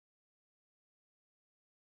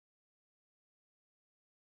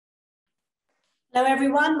Hello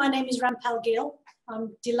everyone, my name is Rampal Gill.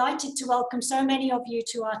 I'm delighted to welcome so many of you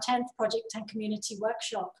to our 10th Project and Community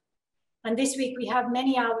Workshop. And this week we have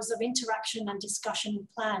many hours of interaction and discussion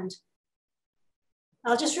planned.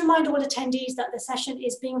 I'll just remind all attendees that the session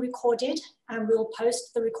is being recorded and we'll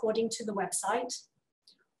post the recording to the website.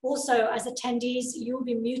 Also, as attendees, you'll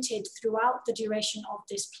be muted throughout the duration of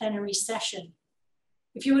this plenary session.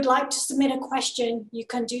 If you would like to submit a question, you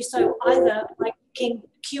can do so either by clicking the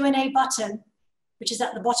Q&A button, which is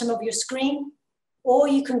at the bottom of your screen, or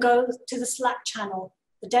you can go to the Slack channel,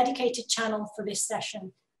 the dedicated channel for this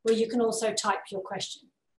session, where you can also type your question.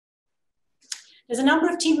 There's a number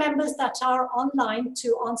of team members that are online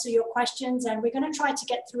to answer your questions, and we're going to try to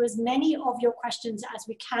get through as many of your questions as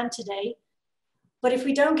we can today. But if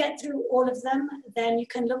we don't get through all of them, then you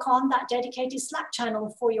can look on that dedicated Slack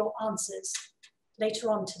channel for your answers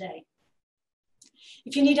later on today.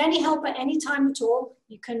 If you need any help at any time at all,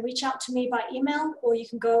 you can reach out to me by email, or you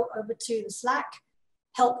can go over to the Slack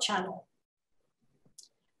help channel.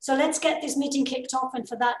 So let's get this meeting kicked off, and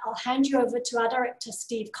for that, I'll hand you over to our director,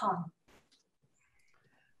 Steve Kahn.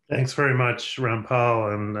 Thanks very much,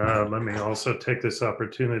 Rampal, and let me also take this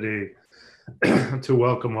opportunity to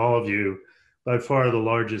welcome all of you. By far the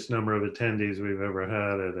largest number of attendees we've ever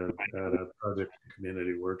had at a project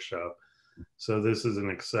community workshop. So this is an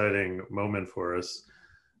exciting moment for us.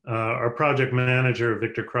 Our project manager,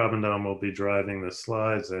 Victor Krabbendam, will be driving the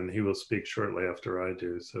slides, and he will speak shortly after I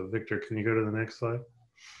do. So Victor, can you go to the next slide?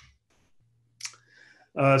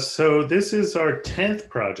 So this is our 10th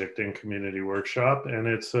project and community workshop, and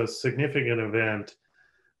it's a significant event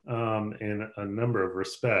in a number of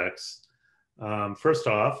respects. First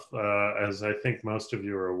off, as I think most of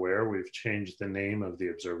you are aware, we've changed the name of the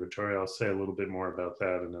observatory. I'll say a little bit more about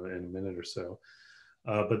that in a minute or so.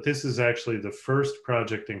 But this is actually the first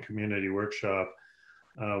project and community workshop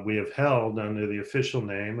we have held under the official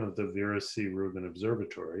name of the Vera C. Rubin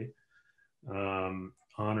Observatory,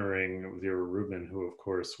 honoring Vera Rubin, who of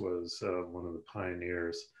course was one of the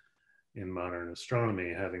pioneers in modern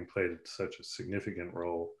astronomy, having played such a significant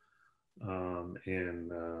role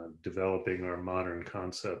in developing our modern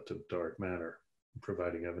concept of dark matter,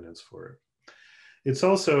 providing evidence for it. It's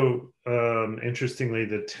also, interestingly,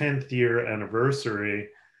 the 10th year anniversary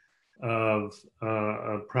of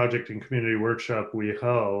a project and community workshop we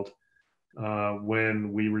held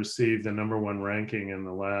when we received the #1 ranking in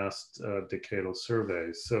the last decadal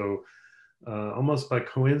survey. So almost by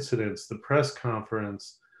coincidence, the press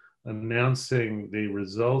conference announcing the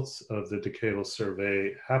results of the decadal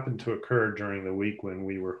survey happened to occur during the week when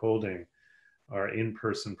we were holding our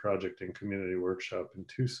in-person project and community workshop in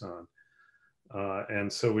Tucson.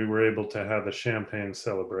 And so we were able to have a champagne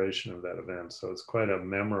celebration of that event. So it's quite a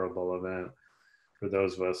memorable event for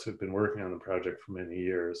those of us who've been working on the project for many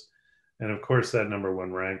years. And of course, that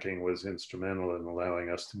 #1 ranking was instrumental in allowing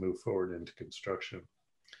us to move forward into construction.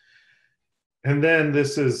 And then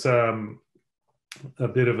this is a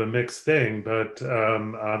bit of a mixed thing, but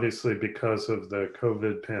obviously because of the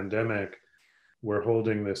COVID pandemic, we're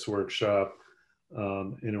holding this workshop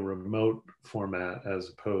in a remote format as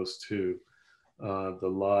opposed to the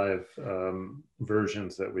live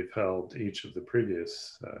versions that we've held each of the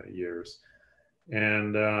previous years.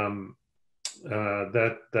 And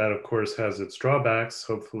that of course has its drawbacks.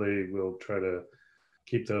 Hopefully we'll try to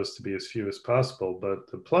keep those to be as few as possible. But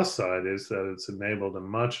the plus side is that it's enabled a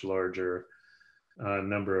much larger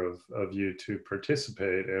number of you to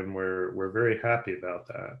participate, and we're very happy about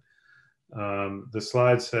that. The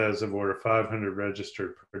slide says of order 500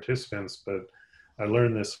 registered participants, but I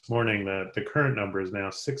learned this morning that the current number is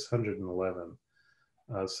now 611.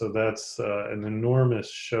 So that's an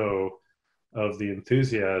enormous show of the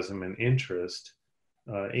enthusiasm and interest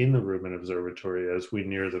in the Rubin Observatory as we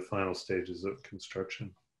near the final stages of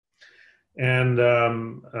construction. And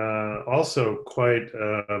also quite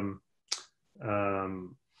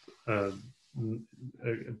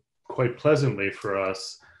quite pleasantly for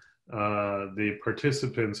us, the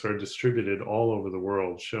participants are distributed all over the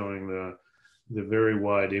world, showing the very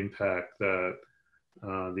wide impact that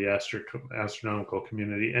the astronomical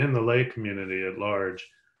community and the lay community at large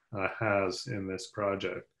has in this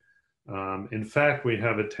project. In fact, we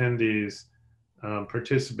have attendees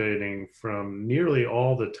participating from nearly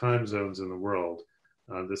all the time zones in the world.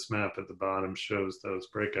 This map at the bottom shows those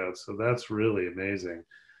breakouts, so that's really amazing.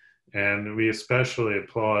 And we especially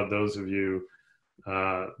applaud those of you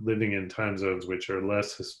living in time zones which are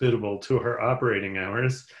less hospitable to our operating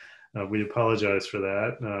hours. We apologize for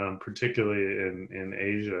that, particularly in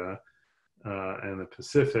Asia and the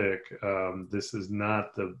Pacific. This is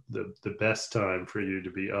not the best time for you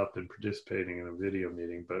to be up and participating in a video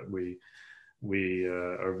meeting, but we we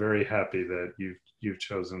are very happy that you've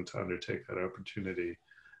chosen to undertake that opportunity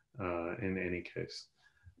in any case.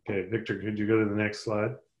 Okay, Victor, could you go to the next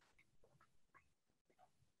slide?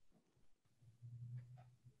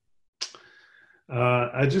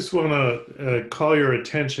 I just want to call your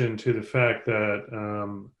attention to the fact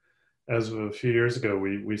that as of a few years ago,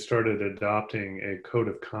 we started adopting a code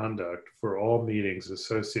of conduct for all meetings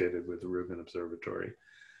associated with the Rubin Observatory.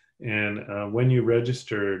 And when you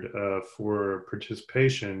registered for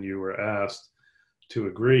participation, you were asked to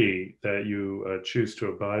agree that you choose to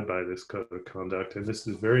abide by this code of conduct. And this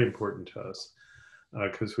is very important to us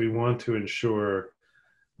because we want to ensure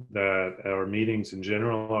that our meetings in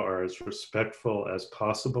general are as respectful as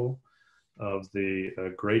possible of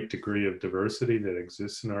the great degree of diversity that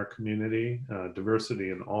exists in our community, diversity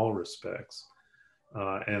in all respects,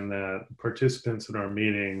 and that participants in our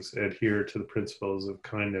meetings adhere to the principles of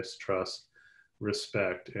kindness, trust,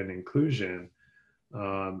 respect, and inclusion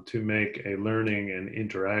to make a learning and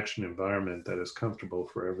interaction environment that is comfortable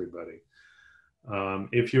for everybody.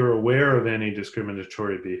 If you're aware of any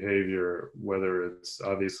discriminatory behavior, whether it's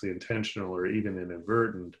obviously intentional or even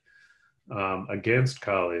inadvertent, against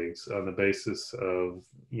colleagues on the basis of,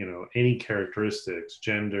 any characteristics,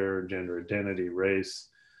 gender, gender identity, race,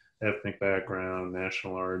 ethnic background,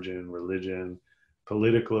 national origin, religion,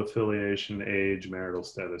 political affiliation, age, marital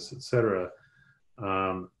status, etc.,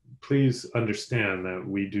 please understand that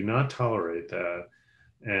we do not tolerate that.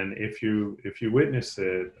 And if you witness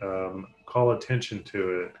it, call attention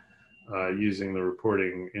to it using the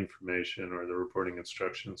reporting information or the reporting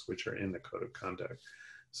instructions which are in the code of conduct.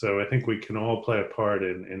 So I think we can all play a part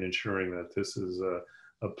in ensuring that this is a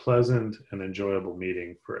pleasant and enjoyable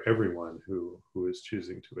meeting for everyone who is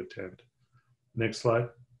choosing to attend. Next slide.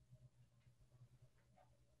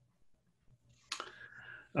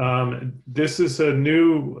 This is a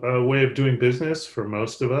new way of doing business for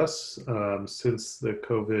most of us since the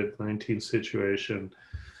COVID-19 situation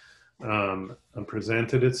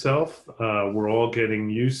presented itself. We're all getting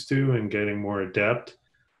used to and getting more adept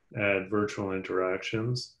at virtual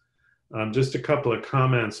interactions. Just a couple of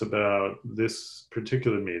comments about this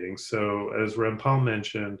particular meeting. So as Rampal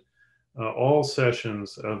mentioned, all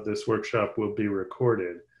sessions of this workshop will be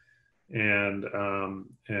recorded and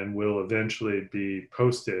will eventually be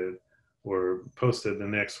posted the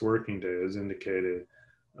next working day as indicated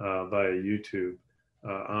via YouTube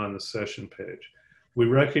on the session page. We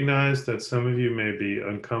recognize that some of you may be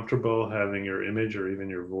uncomfortable having your image or even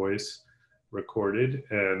your voice recorded,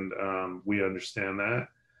 and we understand that.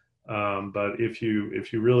 But if you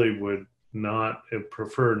really would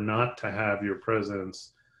prefer not to have your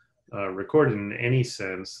presence recorded in any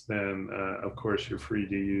sense, then of course you're free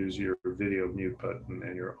to use your video mute button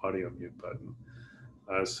and your audio mute button.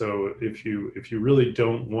 So if you really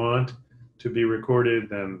don't want to be recorded,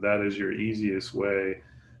 then that is your easiest way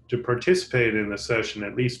to participate in the session,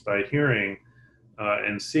 at least by hearing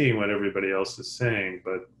and seeing what everybody else is saying,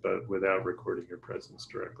 but without recording your presence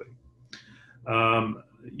directly.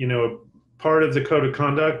 Part of the code of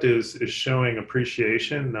conduct is showing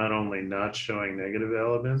appreciation, not only not showing negative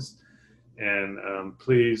elements. And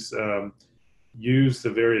please use the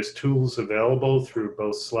various tools available through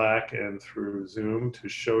both Slack and through Zoom to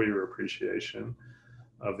show your appreciation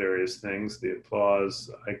of various things, the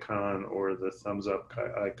applause icon or the thumbs up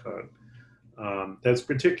icon. That's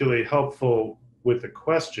particularly helpful with the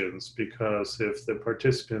questions, because if the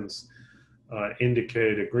participants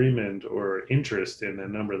indicate agreement or interest in a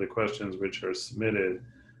number of the questions which are submitted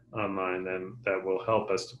online, then that will help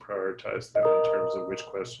us to prioritize them in terms of which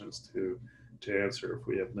questions to answer if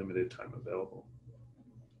we have limited time available.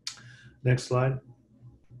 Next slide.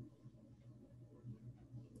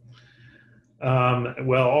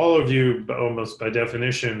 Well, all of you, almost by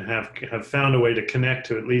definition, have found a way to connect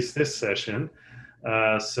to at least this session.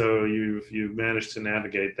 So you've managed to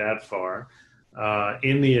navigate that far.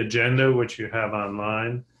 In the agenda, which you have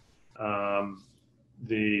online,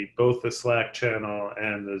 both the Slack channel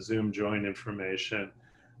and the Zoom join information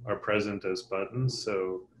are present as buttons.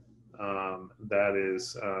 So that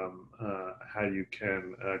is how you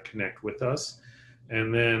can connect with us.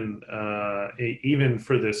 And then even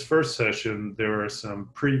for this first session, there are some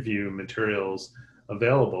preview materials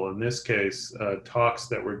available. In this case, talks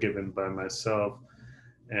that were given by myself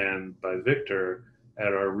and by Victor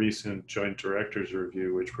at our recent Joint Directors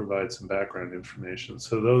Review, which provides some background information.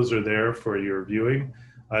 So those are there for your viewing,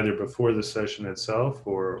 either before the session itself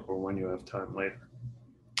or when you have time later.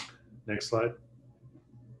 Next slide.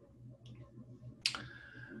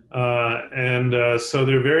 So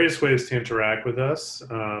there are various ways to interact with us.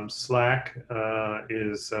 Slack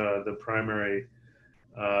is the primary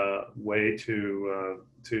way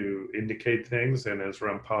to indicate things. And as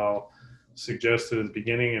Rampal suggested at the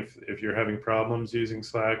beginning, if you're having problems using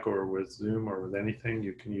Slack or with Zoom or with anything,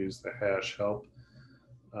 you can use the #help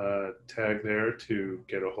tag there to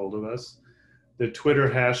get a hold of us. The Twitter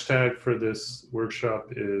hashtag for this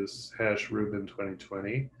workshop is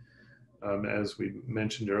 #Rubin2020. As we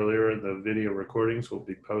mentioned earlier, the video recordings will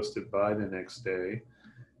be posted by the next day,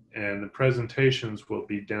 and the presentations will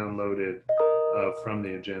be downloaded from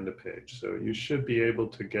the agenda page. So you should be able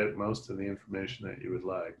to get most of the information that you would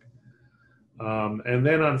like. And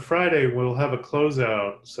then on Friday, we'll have a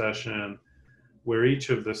closeout session where each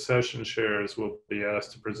of the session chairs will be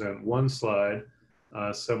asked to present one slide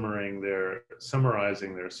summarizing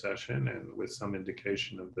their session and with some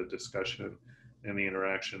indication of the discussion and the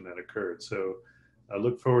interaction that occurred. So I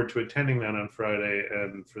look forward to attending that on Friday.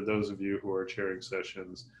 And for those of you who are chairing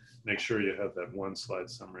sessions, make sure you have that one slide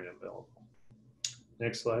summary available.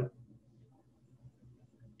 Next slide.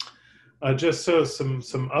 Just so some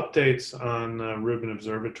updates on Rubin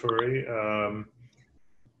Observatory.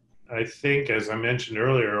 I think, as I mentioned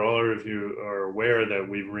earlier, all of you are aware that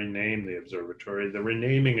we've renamed the observatory. The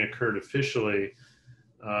renaming occurred officially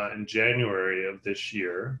in January of this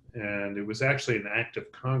year, and it was actually an act of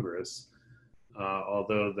Congress,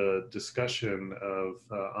 although the discussion of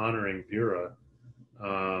honoring Vera,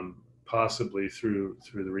 possibly through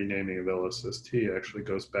the renaming of LSST, actually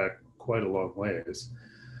goes back quite a long ways.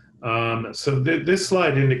 So this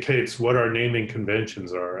slide indicates what our naming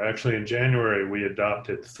conventions are. Actually, in January, we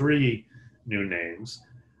adopted 3 new names.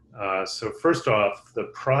 So first off, the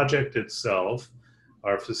project itself,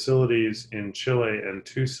 our facilities in Chile and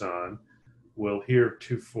Tucson, will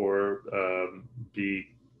heretofore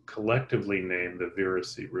be collectively named the Vera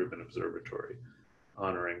C. Rubin Observatory,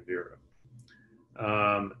 honoring Vera.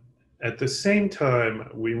 At the same time,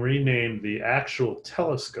 we renamed the actual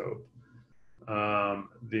telescope,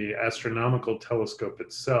 the astronomical telescope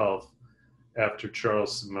itself, after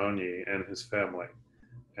Charles Simonyi and his family.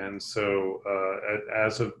 And so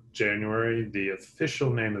as of January, the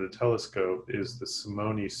official name of the telescope is the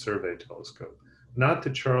Simonyi Survey Telescope. Not the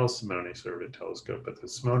Charles Simonyi Survey Telescope, but the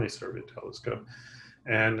Simonyi Survey Telescope.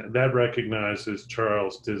 And that recognizes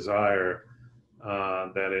Charles' desire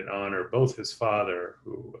that it honor both his father,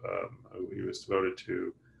 who he was devoted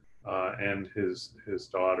to, and his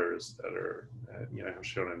daughters that are, have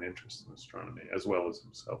shown an interest in astronomy, as well as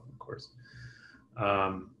himself, of course.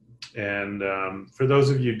 For those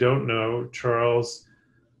of you who don't know, Charles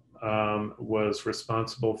was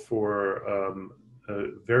responsible for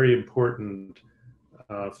a very important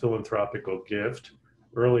philanthropical gift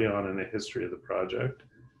early on in the history of the project,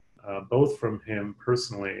 both from him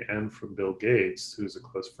personally and from Bill Gates, who's a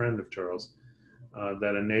close friend of Charles,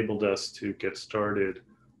 that enabled us to get started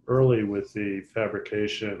early with the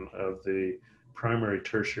fabrication of the primary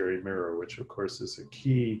tertiary mirror, which of course is a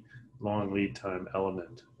key long lead time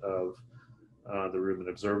element of the Rubin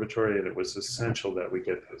Observatory, and it was essential that we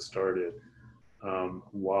get this started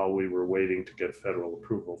while we were waiting to get federal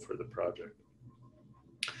approval for the project.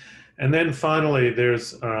 And then finally,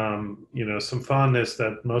 there's some fondness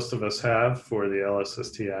that most of us have for the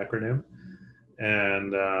LSST acronym,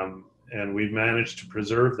 and we've managed to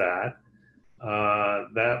preserve that.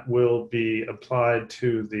 That will be applied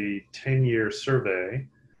to the 10-year survey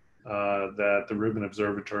that the Rubin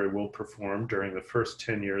Observatory will perform during the first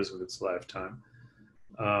 10 years of its lifetime.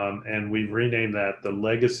 And we've renamed that the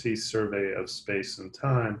Legacy Survey of Space and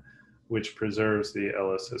Time, which preserves the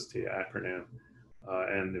LSST acronym,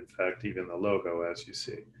 and in fact, even the logo, as you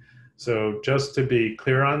see. So just to be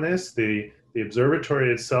clear on this, the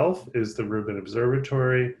observatory itself is the Rubin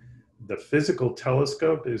Observatory. The physical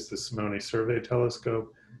telescope is the Simonyi Survey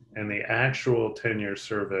Telescope, and the actual 10-year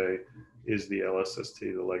survey is the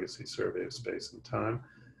LSST, the Legacy Survey of Space and Time.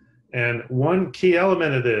 And one key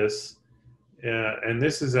element of this, and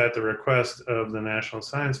this is at the request of the National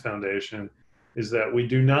Science Foundation, is that we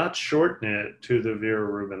do not shorten it to the Vera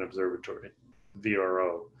Rubin Observatory,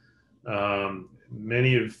 VRO.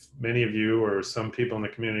 Many of you, or some people in the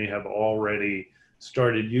community, have already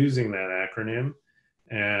started using that acronym,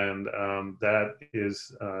 and that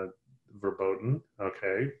is verboten.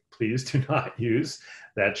 Okay, please do not use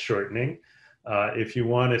that shortening. If you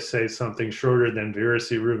want to say something shorter than Vera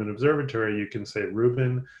C. Rubin Observatory, you can say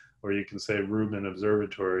Rubin, or you can say Rubin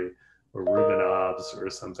Observatory, or Rubin OBS, or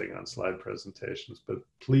something on slide presentations. But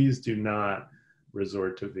please do not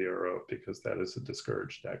resort to VRO, because that is a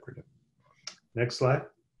discouraged acronym. Next slide.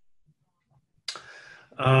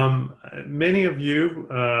 Many of you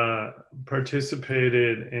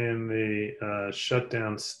participated in the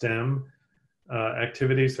Shutdown STEM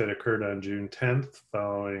activities that occurred on June 10th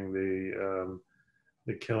following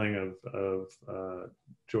the killing of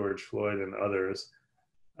George Floyd and others.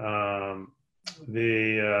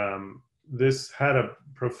 This had a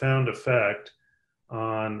profound effect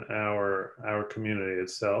on our community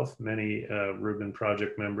itself. Many Rubin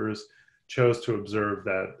project members chose to observe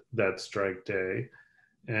that strike day,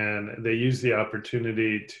 and they used the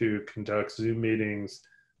opportunity to conduct Zoom meetings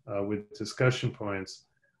with discussion points,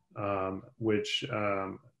 which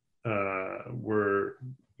were,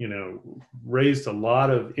 raised a lot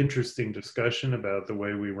of interesting discussion about the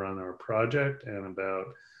way we run our project and about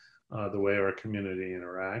the way our community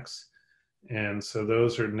interacts. And so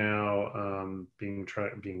those are now being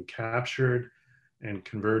captured and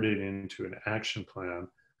converted into an action plan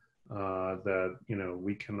that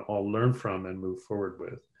we can all learn from and move forward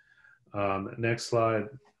with. Next slide.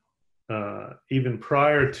 Even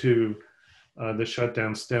prior to the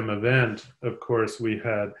shutdown STEM event, of course, we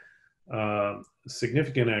had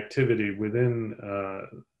significant activity within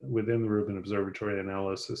the Rubin Observatory and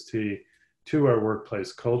LSST to our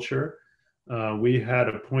workplace culture. We had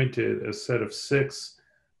appointed a set of 6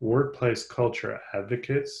 workplace culture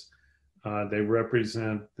advocates. They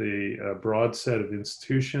represent the broad set of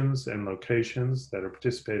institutions and locations that are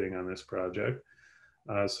participating on this project.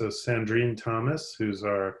 So Sandrine Thomas, who's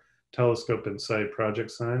our telescope and site project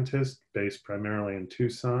scientist based primarily in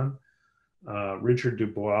Tucson. Richard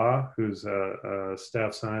Dubois, who's a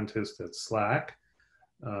staff scientist at SLAC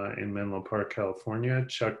in Menlo Park, California.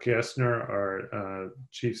 Chuck Gessner, our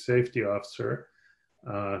chief safety officer,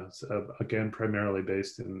 again, primarily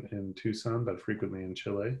based in Tucson, but frequently in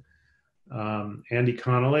Chile. Andy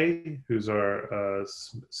Connolly, who's our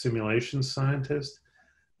simulation scientist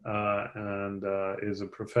and is a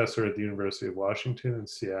professor at the University of Washington in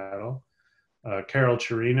Seattle. Carol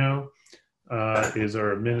Chirino is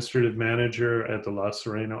our administrative manager at the La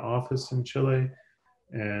Serena office in Chile.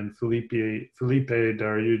 And Felipe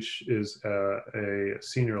Dariuch is a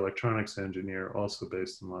senior electronics engineer, also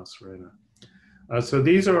based in La Serena. So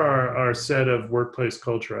these are our set of workplace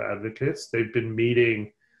culture advocates. They've been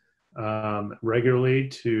meeting regularly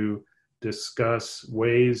to discuss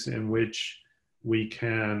ways in which we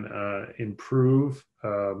can improve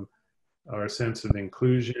our sense of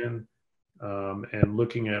inclusion and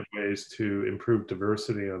looking at ways to improve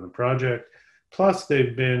diversity on the project. Plus,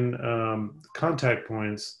 they've been contact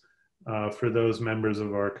points for those members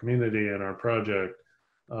of our community and our project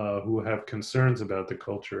who have concerns about the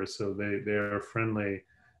culture. So they are friendly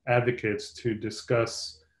advocates to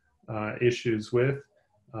discuss issues with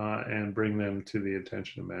and bring them to the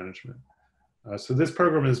attention of management. So this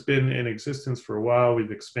program has been in existence for a while.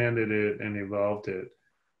 We've expanded it and evolved it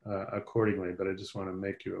accordingly, but I just want to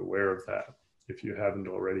make you aware of that if you haven't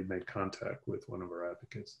already made contact with one of our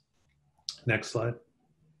advocates. Next slide.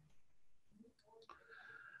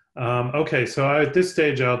 Okay, so at this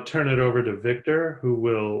stage, I'll turn it over to Victor, who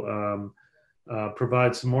will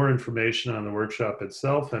provide some more information on the workshop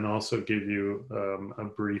itself and also give you a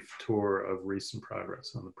brief tour of recent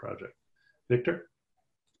progress on the project. Victor?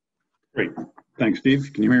 Great. Thanks,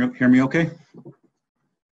 Steve. Can you hear me okay?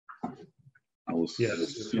 I will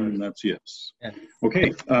assume that's yes.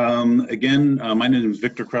 Okay. Again, my name is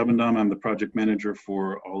Victor Krabbendam. I'm the project manager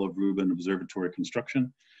for all of Rubin Observatory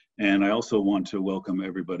construction. And I also want to welcome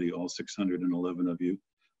everybody, all 611 of you,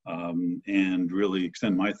 and really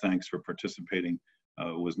extend my thanks for participating.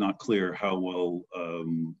 It was not clear how well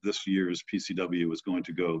this year's PCW was going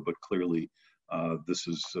to go, but clearly this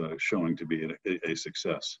is showing to be a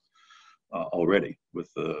success. Already with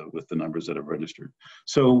the numbers that have registered.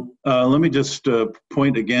 So let me just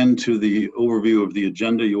point again to the overview of the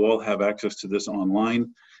agenda. You all have access to this online.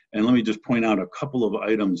 And let me just point out a couple of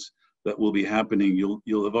items that will be happening.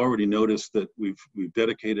 You'll have already noticed that we've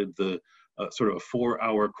dedicated the sort of a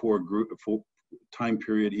 4-hour core group time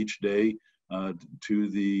period each day to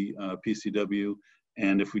the PCW.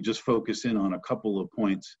 And if we just focus in on a couple of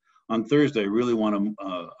points, on Thursday, I really want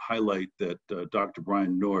to highlight that Dr.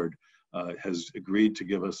 Brian Nord has agreed to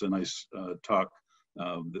give us a nice talk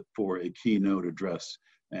for a keynote address,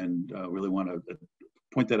 and really want to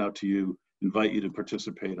point that out to you, invite you to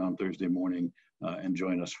participate on Thursday morning and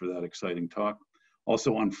join us for that exciting talk.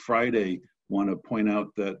 Also on Friday, want to point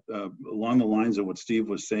out that along the lines of what Steve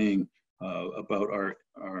was saying about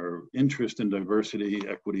our interest in diversity,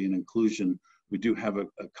 equity, and inclusion, we do have a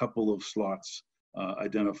couple of slots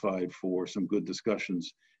identified for some good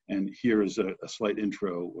discussions. And here is a slight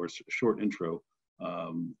intro or short intro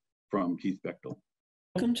from Keith Bechtel.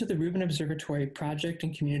 Welcome to the Rubin Observatory Project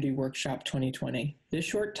and Community Workshop 2020. This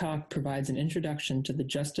short talk provides an introduction to the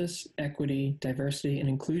Justice, Equity, Diversity, and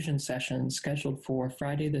Inclusion session scheduled for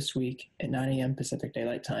Friday this week at 9 a.m. Pacific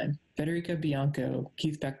Daylight Time. Federica Bianco,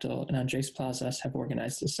 Keith Bechtel, and Andres Plazas have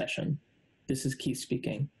organized this session. This is Keith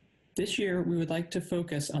speaking. This year, we would like to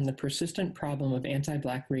focus on the persistent problem of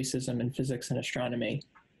anti-Black racism in physics and astronomy,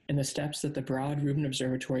 and the steps that the broad Rubin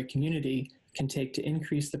Observatory community can take to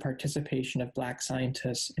increase the participation of Black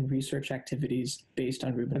scientists in research activities based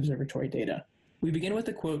on Rubin Observatory data. We begin with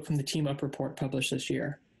a quote from the Team Up report published this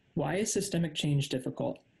year. Why is systemic change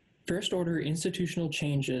difficult? First-order institutional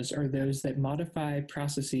changes are those that modify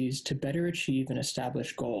processes to better achieve an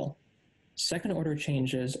established goal. Second-order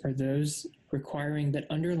changes are those requiring that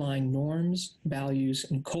underlying norms, values,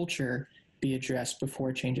 and culture be addressed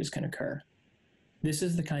before changes can occur. This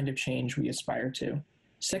is the kind of change we aspire to.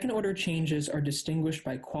 Second-order changes are distinguished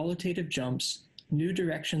by qualitative jumps, new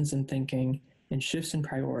directions in thinking, and shifts in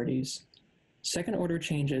priorities. Second-order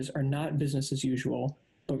changes are not business as usual,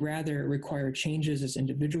 but rather require changes as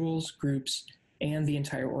individuals, groups, and the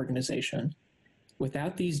entire organization.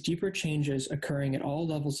 Without these deeper changes occurring at all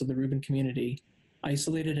levels of the Rubin community,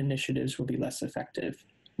 isolated initiatives will be less effective.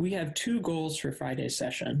 We have two goals for Friday's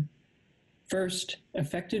session. First,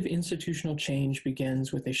 effective institutional change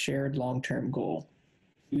begins with a shared long-term goal.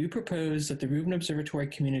 We propose that the Rubin Observatory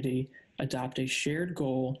community adopt a shared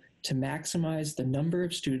goal to maximize the number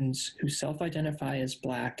of students who self-identify as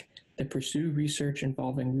Black that pursue research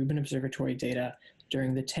involving Rubin Observatory data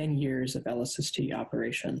during the 10 years of LSST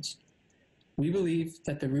operations. We believe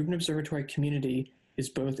that the Rubin Observatory community is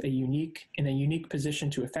both in a unique position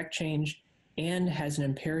to effect change and has an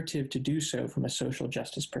imperative to do so from a social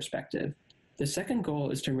justice perspective. The second goal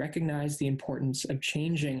is to recognize the importance of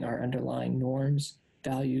changing our underlying norms,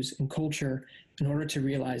 values, and culture in order to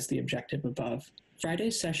realize the objective above.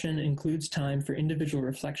 Friday's session includes time for individual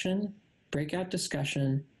reflection, breakout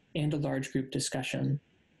discussion, and a large group discussion.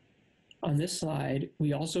 On this slide,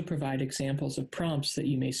 we also provide examples of prompts that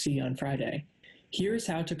you may see on Friday. Here is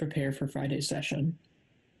how to prepare for Friday's session.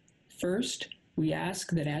 First, we ask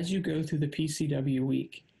that as you go through the PCW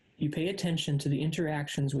week, you pay attention to the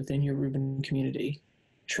interactions within your Rubin community.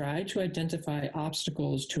 Try to identify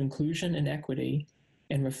obstacles to inclusion and equity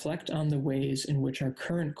and reflect on the ways in which our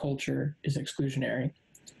current culture is exclusionary.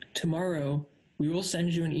 Tomorrow, we will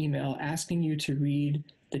send you an email asking you to read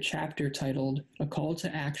the chapter titled A Call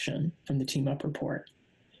to Action from the Team Up report,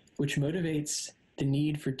 which motivates the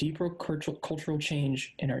need for deeper cultural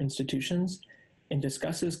change in our institutions and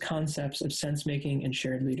discusses concepts of sense-making and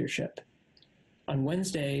shared leadership. On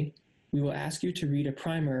Wednesday, we will ask you to read a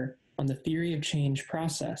primer on the theory of change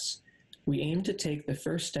process. We aim to take the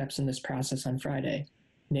first steps in this process on Friday,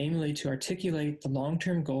 namely to articulate the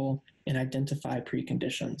long-term goal and identify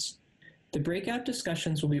preconditions. The breakout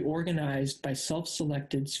discussions will be organized by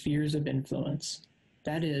self-selected spheres of influence.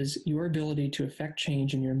 That is, your ability to affect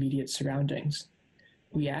change in your immediate surroundings.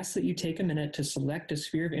 We ask that you take a minute to select a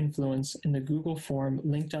sphere of influence in the Google form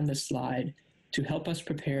linked on this slide to help us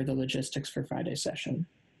prepare the logistics for Friday's session.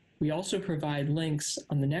 We also provide links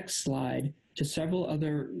on the next slide to several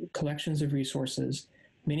other collections of resources,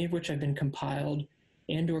 many of which have been compiled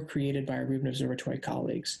and/or created by our Rubin Observatory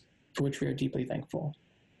colleagues, for which we are deeply thankful.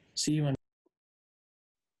 See you on.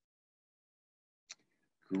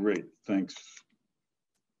 Great, thanks,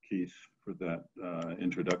 Keith, for that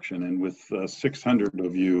introduction. And with 600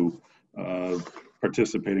 of you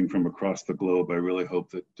participating from across the globe, I really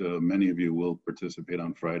hope that many of you will participate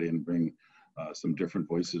on Friday and bring some different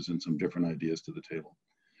voices and some different ideas to the table.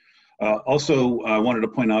 Also, I wanted to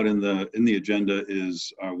point out in the agenda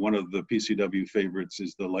is one of the PCW favorites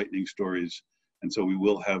is the lightning stories. And so we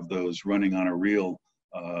will have those running on a reel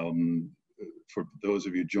for those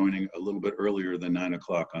of you joining a little bit earlier than 9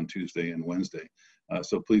 o'clock on Tuesday and Wednesday.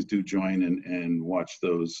 So please do join and watch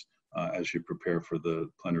those as you prepare for the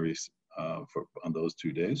plenaries on those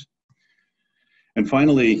 2 days. And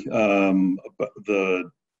finally,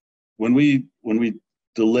 when we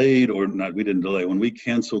delayed, or not, we didn't delay, when we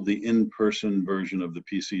canceled the in-person version of the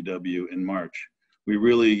PCW in March, we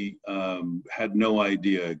really had no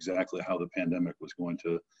idea exactly how the pandemic was going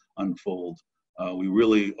to unfold. We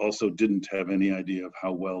really also didn't have any idea of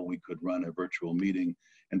how well we could run a virtual meeting.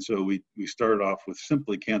 And so we started off with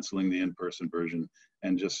simply canceling the in-person version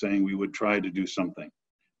and just saying we would try to do something.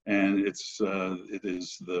 And it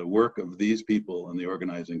is the work of these people in the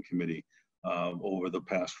organizing committee over the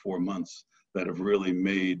past 4 months that have really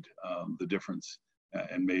made the difference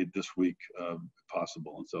and made this week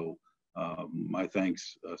possible. And so my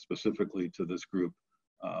thanks specifically to this group.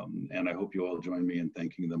 And I hope you all join me in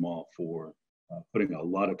thanking them all for putting a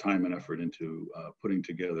lot of time and effort into putting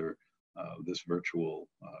together this virtual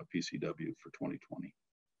PCW for 2020.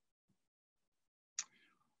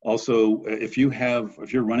 Also, if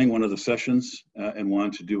you're running one of the sessions and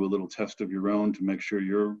want to do a little test of your own to make sure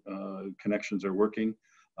your connections are working,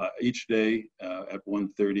 each day at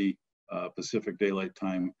 1:30 Pacific Daylight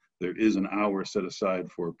Time, there is an hour set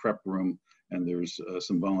aside for a prep room, and there's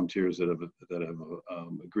some volunteers that have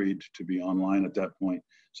agreed to be online at that point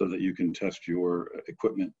so that you can test your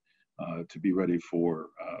equipment to be ready for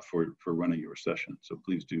running your session. So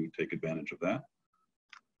please do take advantage of that.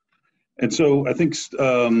 And so I think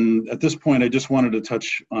at this point, I just wanted to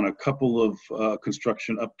touch on a couple of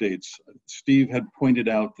construction updates. Steve had pointed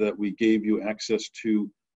out that we gave you access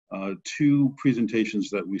to 2 presentations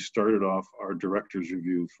that we started off our director's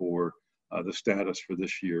review for the status for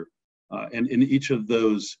this year. And in each of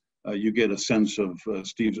those, you get a sense of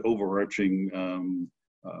Steve's overarching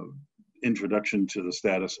introduction to the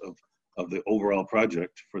status of the overall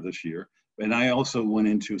project for this year. And I also went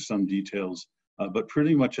into some details, but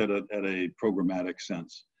pretty much at a programmatic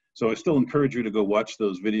sense. So I still encourage you to go watch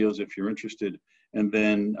those videos if you're interested, and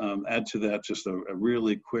then add to that just a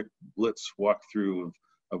really quick blitz walkthrough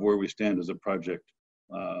of where we stand as a project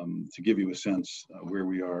to give you a sense where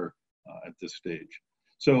we are at this stage.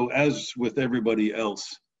 So as with everybody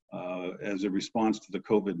else, as a response to the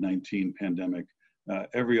COVID-19 pandemic,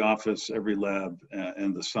 every office, every lab,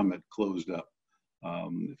 and the summit closed up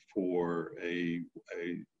for a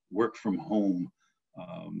work from home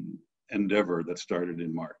endeavor that started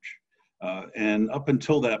in March. And up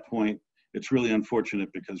until that point, it's really unfortunate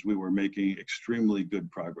because we were making extremely good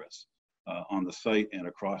progress on the site and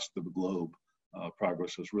across the globe.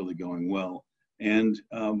 Progress was really going well. And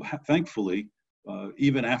thankfully,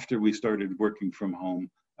 even after we started working from home,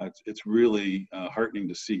 it's really heartening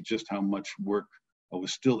to see just how much work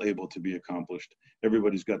was still able to be accomplished.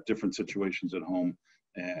 Everybody's got different situations at home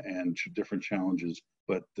and different challenges,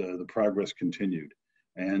 but the progress continued.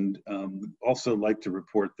 And also like to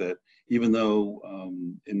report that even though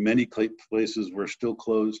in many places we're still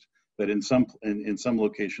closed, that in some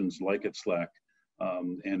locations like at SLAC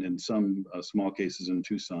and in some small cases in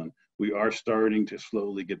Tucson, we are starting to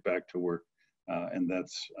slowly get back to work. And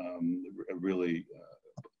that's really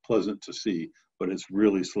pleasant to see, but it's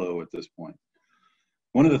really slow at this point.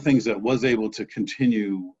 One of the things that was able to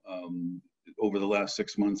continue over the last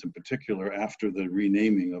 6 months in particular, after the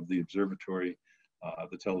renaming of the observatory,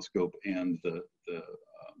 the telescope, and the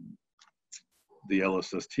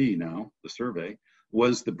LSST now, the survey,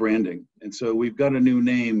 was the branding. And so we've got a new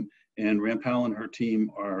name, and Rampal and her team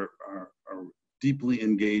are deeply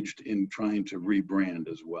engaged in trying to rebrand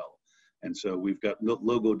as well. And so we've got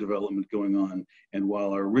logo development going on. And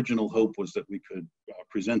while our original hope was that we could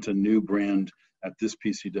present a new brand at this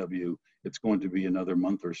PCW, it's going to be another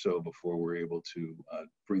month or so before we're able to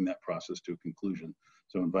bring that process to a conclusion.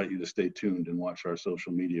 So I invite you to stay tuned and watch our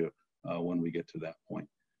social media when we get to that point.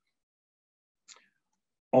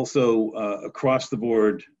 Also, across the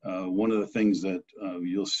board, one of the things that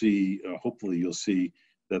you'll see, hopefully you'll see,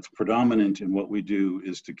 that's predominant in what we do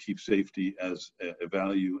is to keep safety as a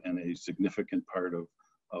value and a significant part of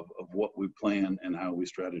what we plan and how we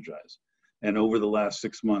strategize. And over the last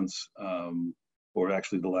 6 months, or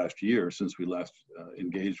actually the last year since we last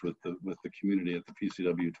engaged with the community at the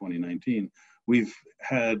PCW 2019, we've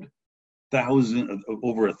had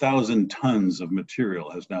over 1,000 tons of material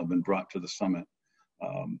has now been brought to the summit.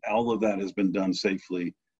 All of that has been done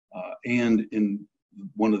safely, and in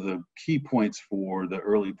one of the key points for the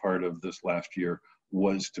early part of this last year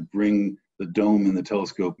was to bring the dome and the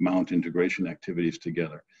telescope mount integration activities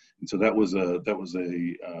together. And so that was a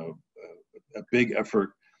big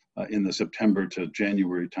effort in the September to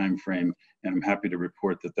January timeframe, and I'm happy to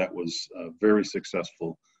report that that was very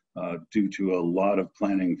successful due to a lot of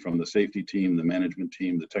planning from the safety team, the management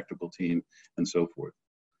team, the technical team, and so forth.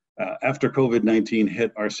 After COVID-19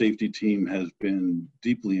 hit, our safety team has been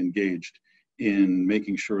deeply engaged in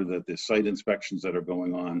making sure that the site inspections that are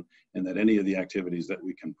going on and that any of the activities that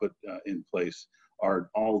we can put in place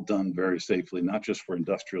are all done very safely, not just for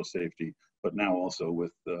industrial safety, but now also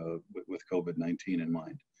with COVID-19 in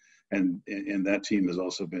mind. And that team has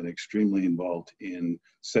also been extremely involved in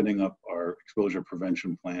setting up our exposure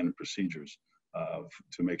prevention plan and procedures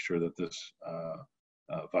to make sure that this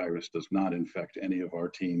virus does not infect any of our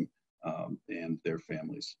team and their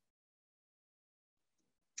families.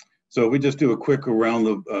 So we just do a quick around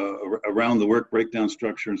the work breakdown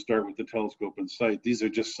structure and start with the telescope and site. These are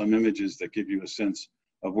just some images that give you a sense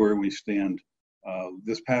of where we stand.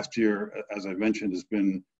 This past year, as I mentioned, has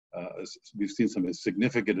been we've seen some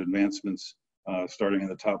significant advancements starting in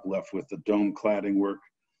the top left with the dome cladding work.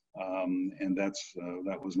 And that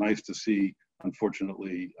was nice to see.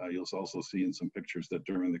 Unfortunately, you'll also see in some pictures that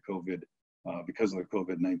during the COVID, because of the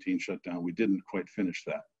COVID-19 shutdown, we didn't quite finish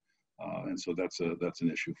that. And so that's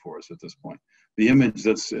an issue for us at this point. The image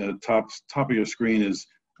that's top of your screen is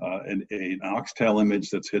an Oxtel image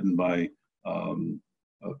that's hidden by,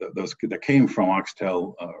 that came from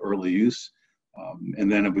Oxtel early use.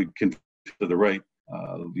 And then if we can to the right,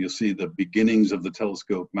 you'll see the beginnings of the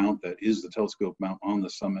telescope mount. That is the telescope mount on the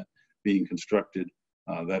summit being constructed.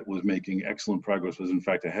 That was making excellent progress, was in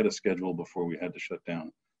fact ahead of schedule before we had to shut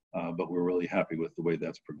down. But we're really happy with the way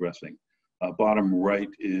that's progressing. Bottom right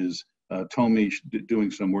is Tomi doing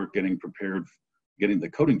some work getting the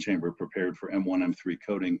coating chamber prepared for M1, M3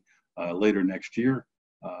 coating later next year.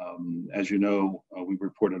 As you know, we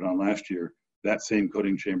reported on last year, that same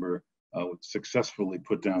coating chamber successfully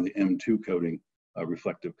put down the M2 coating,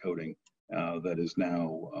 reflective coating, that is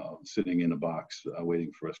now sitting in a box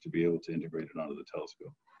waiting for us to be able to integrate it onto the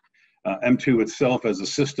telescope. M2 itself as a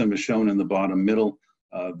system is shown in the bottom middle.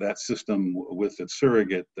 That system with its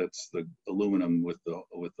surrogate, that's the aluminum with the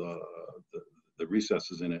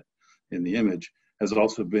recesses in it in the image, has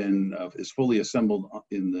also been is fully assembled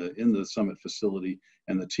in the summit facility,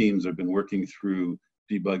 and the teams have been working through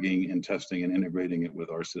debugging and testing and integrating it with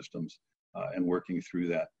our systems and working through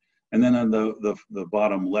that. And then on the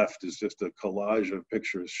bottom left is just a collage of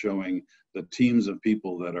pictures showing the teams of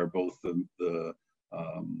people that are both the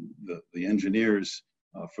engineers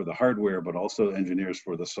for the hardware, but also engineers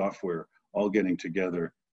for the software, all getting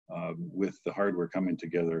together with the hardware coming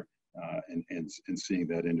together and seeing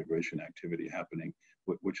that integration activity happening,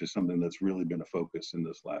 which is something that's really been a focus in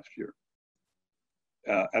this last year.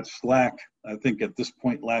 At SLAC, I think at this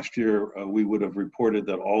point last year, we would have reported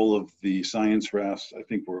that all of the science rafts, I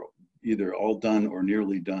think, were either all done or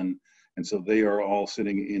nearly done. And so they are all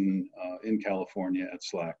sitting in California at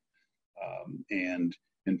SLAC. And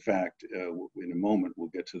in fact, in a moment, we'll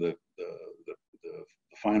get to the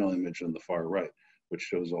final image on the far right, which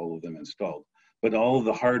shows all of them installed. But all of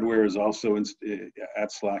the hardware is also at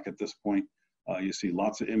SLAC at this point. You see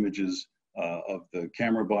lots of images of the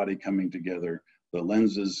camera body coming together. The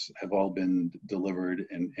lenses have all been delivered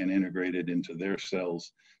and integrated into their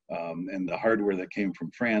cells. And the hardware that came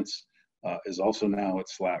from France is also now at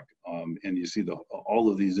SLAC. And you see all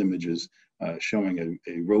of these images showing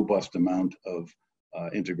a robust amount of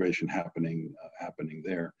integration happening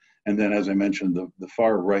there. And then, as I mentioned, the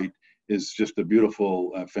far right is just a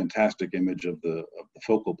beautiful, fantastic image of the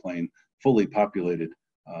focal plane, fully populated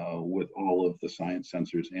with all of the science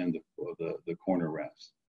sensors and the corner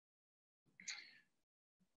rafts.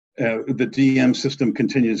 The DM system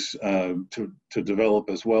continues to develop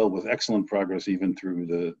as well, with excellent progress even through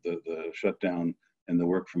the shutdown and the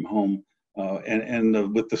work from home.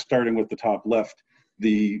 Starting with the top left,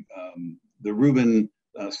 the Rubin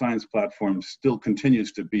science platform still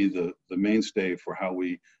continues to be the mainstay for how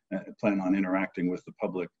we plan on interacting with the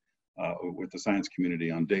public, with the science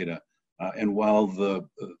community on data. And while the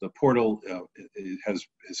portal is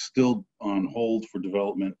still on hold for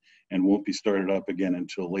development and won't be started up again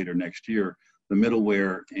until later next year, the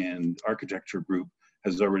middleware and architecture group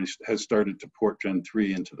has started to port Gen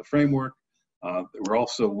 3 into the framework. We're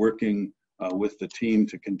also working with the team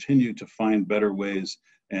to continue to find better ways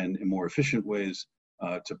and more efficient ways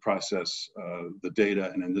to process the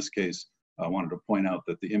data. And in this case, I wanted to point out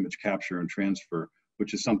that the image capture and transfer,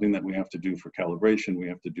 which is something that we have to do for calibration, we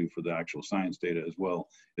have to do for the actual science data as well,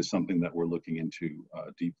 is something that we're looking into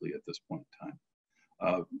deeply at this point in time.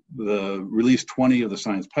 The release 20 of the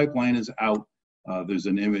science pipeline is out. There's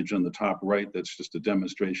an image on the top right that's just a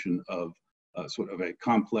demonstration of sort of a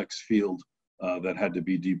complex field that had to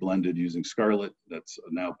be deblended using Scarlet. That's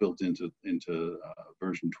now built into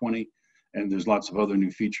version 20. And there's lots of other new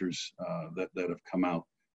features that have come out,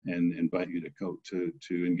 and invite you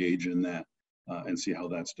to engage in that and see how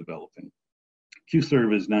that's developing.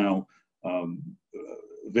 QServe is now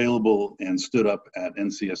available and stood up at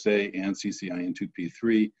NCSA and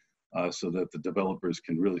CCIN2P3 so that the developers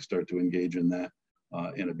can really start to engage in that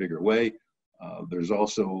in a bigger way. There's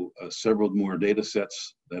also several more data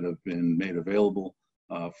sets that have been made available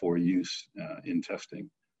for use in testing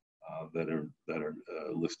that are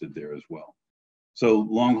listed there as well. So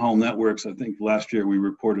long haul networks, I think last year we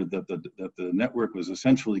reported that the network was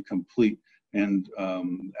essentially complete, and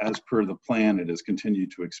as per the plan, it has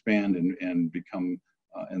continued to expand and become,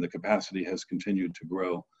 and the capacity has continued to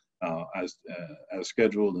grow as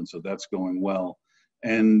scheduled, and so that's going well.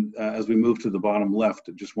 And as we move to the bottom left,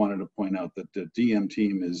 I just wanted to point out that the DM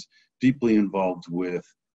team is deeply involved with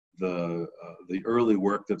the early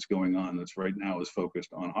work that's going on that's right now is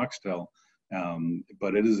focused on Oxtel,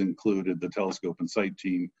 but it has included the telescope and site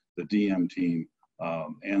team, the DM team,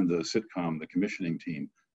 and the SITCOM, the commissioning team,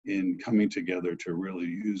 in coming together to really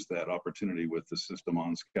use that opportunity with the system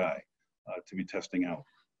on Sky to be testing out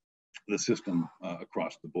the system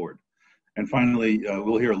across the board. And finally,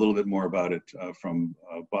 we'll hear a little bit more about it from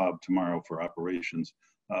Bob tomorrow for operations.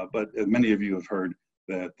 But many of you have heard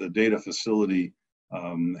that the data facility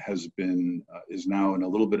is now in a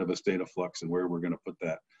little bit of a state of flux and where we're going to put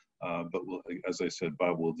that. But as I said,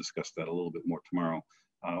 Bob will discuss that a little bit more tomorrow.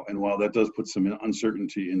 And while that does put some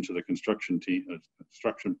uncertainty into the construction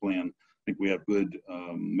plan, I think we have good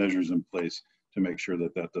measures in place to make sure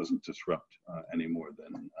that that doesn't disrupt any more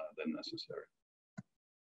than necessary.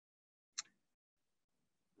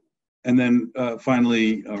 And then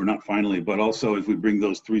finally, or not finally, but also as we bring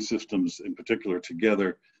those three systems in particular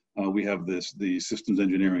together, we have the systems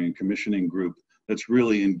engineering and commissioning group that's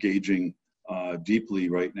really engaging deeply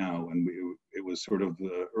right now. And it was sort of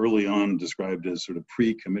early on described as sort of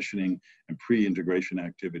pre-commissioning and pre-integration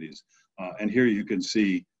activities. And here you can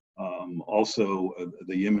see also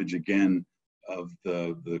the image again of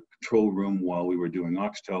the control room while we were doing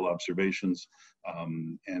Oxtel observations,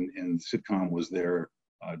 and SITCOM was there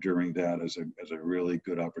during that as a really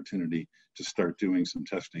good opportunity to start doing some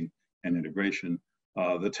testing and integration.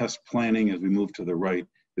 The test planning as we move to the right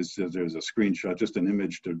there's a screenshot, just an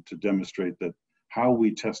image to demonstrate that how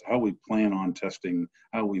we plan on testing,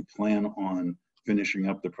 how we plan on finishing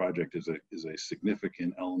up the project is a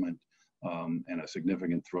significant element and a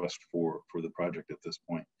significant thrust for the project at this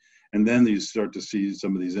point. And then you start to see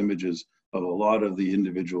some of these images of a lot of the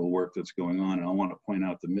individual work that's going on. And I want to point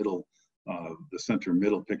out the center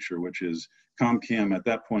middle picture, which is ComCam at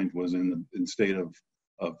that point was in state of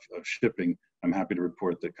shipping. I'm happy to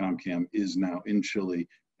report that ComCam is now in Chile,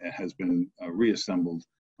 has been reassembled,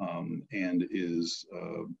 and is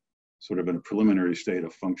sort of in a preliminary state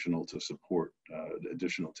of functional to support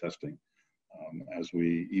additional testing,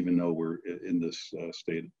 even though we're in this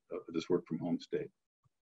state, this work from home state.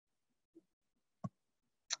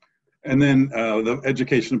 And then the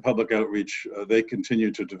education and public outreach, they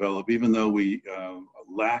continue to develop. Even though we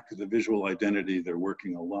lack the visual identity, they're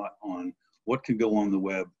working a lot on what can go on the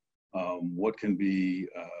web, what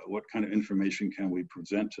kind of information can we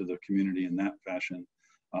present to the community in that fashion.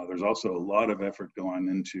 There's also a lot of effort going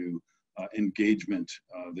into engagement,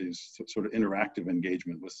 these sort of interactive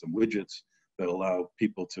engagement with some widgets that allow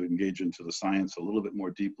people to engage into the science a little bit more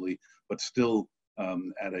deeply, but still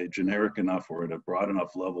at a generic enough or at a broad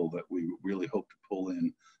enough level that we really hope to pull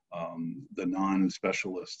in the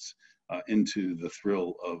non-specialists into the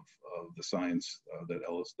thrill of the science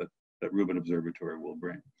that Rubin Observatory will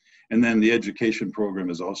bring. And then the education program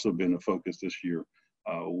has also been a focus this year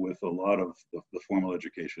with a lot of the formal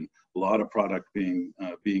education, a lot of product being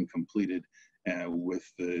completed, with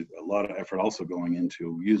a lot of effort also going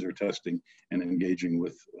into user testing and engaging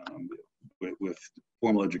with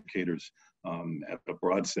formal educators at a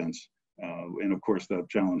broad sense. And of course, the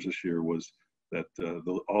challenge this year was that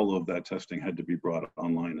all of that testing had to be brought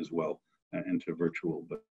online as well into virtual.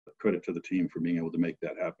 But credit to the team for being able to make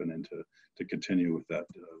that happen and to continue with that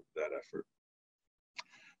effort.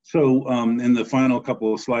 So in the final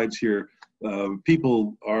couple of slides here,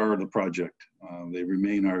 people are the project. They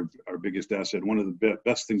remain our biggest asset. One of the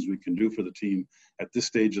best things we can do for the team at this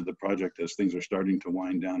stage of the project, as things are starting to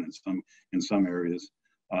wind down in some areas,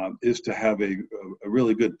 is to have a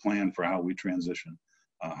really good plan for how we transition,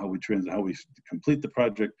 how we complete the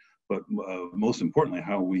project, but most importantly,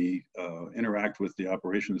 how we interact with the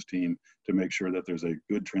operations team to make sure that there's a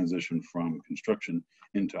good transition from construction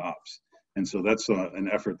into ops. And so that's an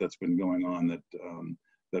effort that's been going on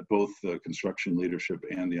that both the construction leadership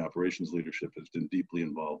and the operations leadership has been deeply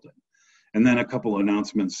involved in. And then a couple of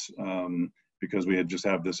announcements, because we had just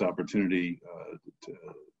have this opportunity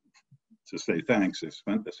to say thanks,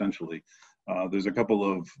 essentially. There's a couple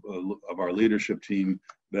of our leadership team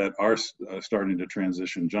that are starting to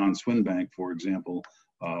transition. John Swinbank, for example,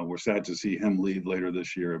 we're sad to see him leave later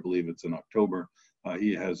this year. I believe it's in October.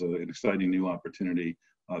 He has an exciting new opportunity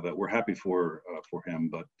that we're happy for him,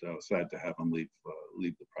 but sad to have him leave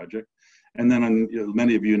the project. And then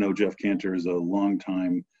many of you know Jeff Cantor is a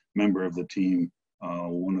longtime member of the team,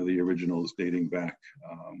 one of the originals dating back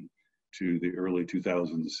to the early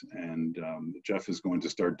 2000s. And Jeff is going to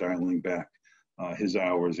start dialing back his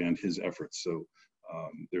hours and his efforts. So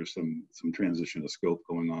there's some transition of scope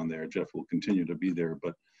going on there. Jeff will continue to be there,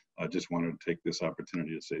 but I just wanted to take this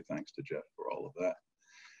opportunity to say thanks to Jeff for all of that.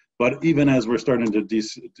 But even as we're starting to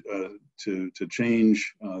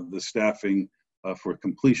change the staffing for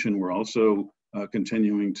completion. We're also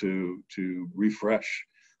continuing to refresh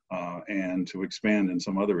and to expand in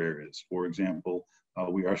some other areas. For example,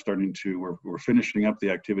 we're finishing up the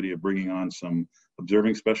activity of bringing on some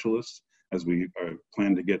observing specialists as we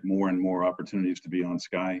plan to get more and more opportunities to be on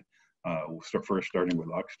sky. We'll first starting with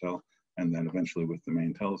Oxtel and then eventually with the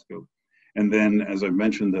main telescope. And then, as I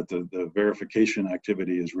mentioned, that the verification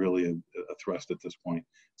activity is really a thrust at this point.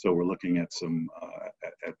 So we're looking at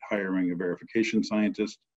at hiring a verification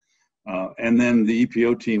scientist. And then the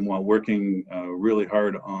EPO team, while working really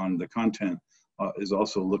hard on the content, is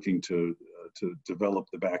also looking to develop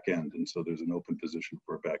the back end. And so there's an open position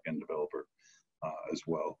for a back end developer as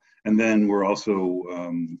well. And then we're also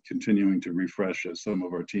continuing to refresh, as some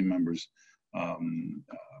of our team members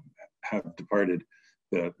have departed,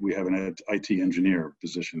 that we have an IT engineer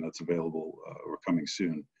position that's available or coming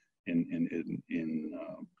soon to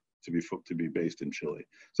be based in Chile.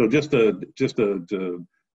 So just to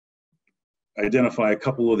identify a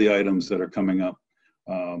couple of the items that are coming up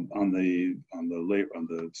on the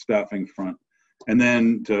staffing front, and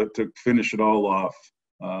then to finish it all off,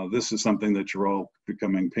 this is something that you're all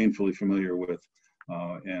becoming painfully familiar with,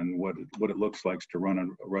 and what it looks like to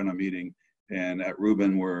run a meeting. And at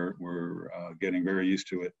Rubin, we're getting very used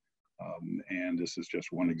to it. And this is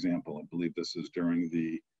just one example. I believe this is during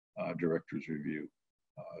the director's review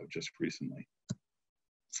just recently.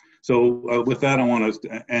 So with that, I want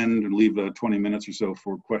to end and leave 20 minutes or so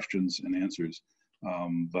for questions and answers.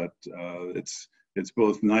 But it's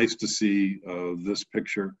both nice to see this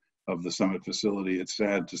picture of the summit facility. It's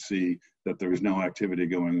sad to see that there is no activity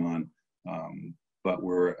going on, but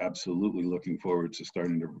we're absolutely looking forward to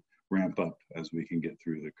starting to ramp up as we can get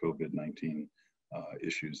through the COVID-19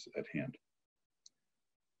 issues at hand.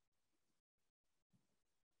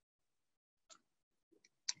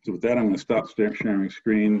 So with that, I'm going to stop sharing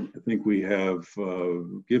screen. I think we have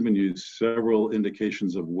given you several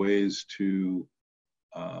indications of ways to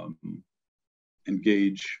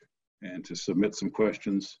engage and to submit some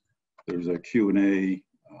questions. There's a Q&A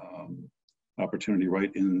opportunity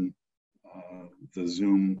right in the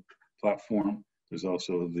Zoom platform. There's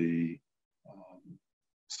also the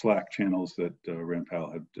Slack channels that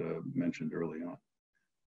Rampal had mentioned early on.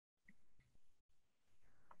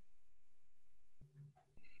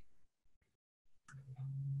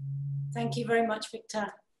 Thank you very much,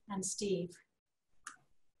 Victor and Steve.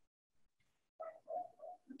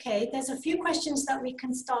 Okay, there's a few questions that we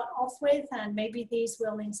can start off with, and maybe these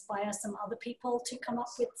will inspire some other people to come up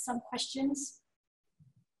with some questions.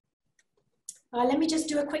 Let me just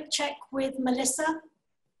do a quick check with Melissa.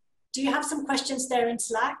 Do you have some questions there in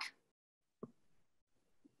Slack?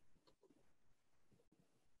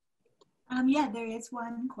 Yeah, there is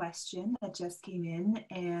one question that just came in,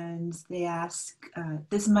 and they ask,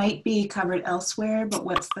 this might be covered elsewhere, but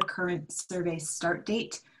what's the current survey start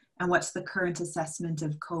date? And what's the current assessment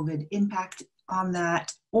of COVID impact on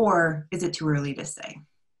that? Or is it too early to say?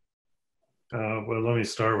 Well, let me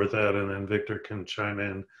start with that, and then Victor can chime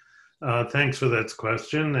in. Thanks for that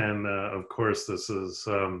question. And of course, this is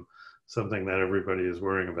something that everybody is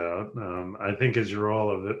worrying about. I think, as you're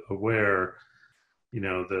all aware,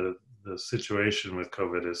 the situation with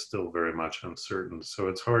COVID is still very much uncertain. So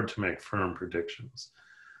it's hard to make firm predictions.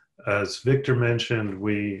 As Victor mentioned,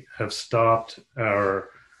 we have stopped our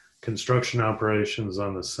construction operations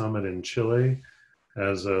on the summit in Chile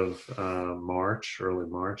as of early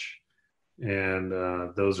March, and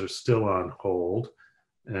those are still on hold.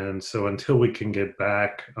 And so until we can get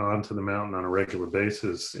back onto the mountain on a regular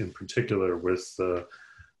basis, in particular with the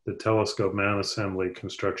telescope mount assembly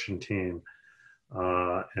construction team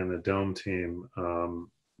and the dome team,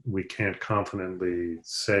 we can't confidently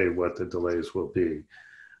say what the delays will be.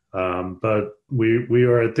 But we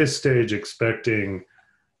are at this stage expecting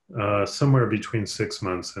somewhere between 6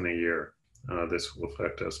 months and a year. This will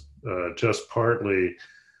affect us just partly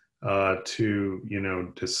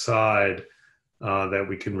to decide that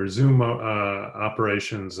we can resume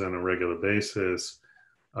operations on a regular basis,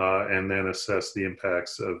 and then assess the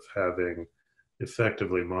impacts of having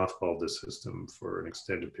effectively mothballed the system for an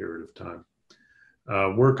extended period of time.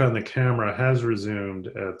 Work on the camera has resumed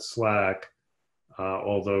at Slack,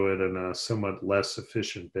 although at a somewhat less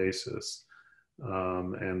efficient basis.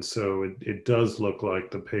 And so it does look like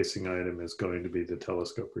the pacing item is going to be the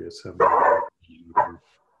telescope reassembly.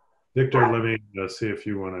 Victor, let me see if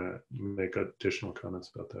you want to make additional comments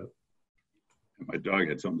about that. My dog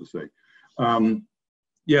had something to say.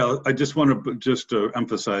 Yeah, I just want to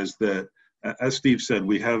emphasize that, as Steve said,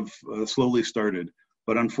 we have slowly started,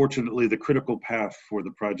 but unfortunately the critical path for the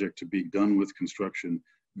project to be done with construction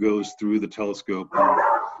goes through the telescope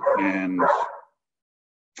and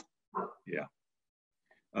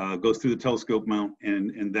Yeah. Goes through the telescope mount,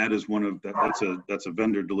 and that is one of that's a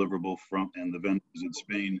vendor deliverable from, and the vendor is in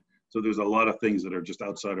Spain. So there's a lot of things that are just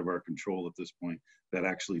outside of our control at this point that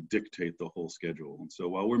actually dictate the whole schedule. And so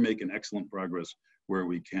while we're making excellent progress where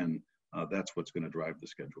we can, that's what's going to drive the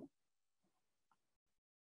schedule.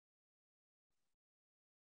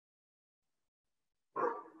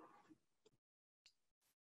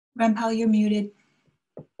 Rampal, you're muted.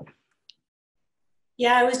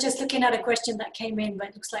 Yeah, I was just looking at a question that came in, but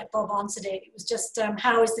it looks like Bob answered it. It was just,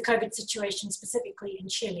 how is the COVID situation specifically in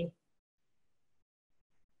Chile?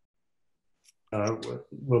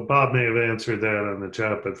 Well, Bob may have answered that on the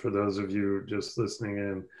chat, but for those of you just listening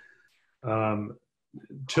in,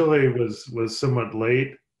 Chile was somewhat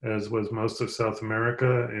late, as was most of South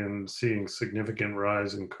America, in seeing significant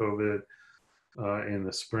rise in COVID in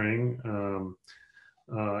the spring.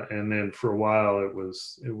 And then for a while, it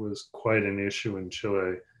was quite an issue in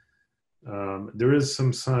Chile. There is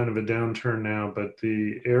some sign of a downturn now, but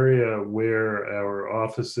the area where our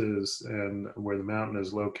offices and where the mountain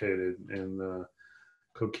is located in the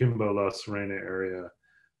Coquimbo La Serena area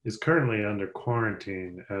is currently under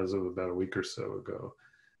quarantine as of about a week or so ago.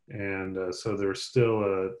 And so there's still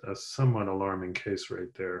a somewhat alarming case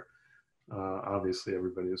rate there. Obviously,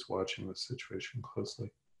 everybody is watching the situation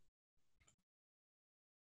closely.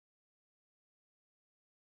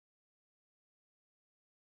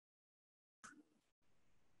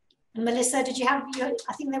 And Melissa, did you have,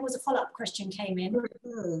 I think there was a follow-up question came in. There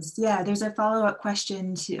is. Yeah, there's a follow-up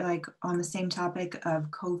question to on the same topic of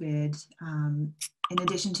COVID. In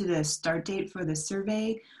addition to the start date for the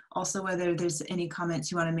survey, also whether there's any comments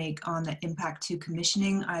you want to make on the impact to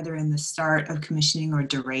commissioning, either in the start of commissioning or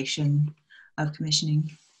duration of commissioning.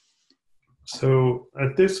 So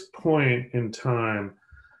at this point in time,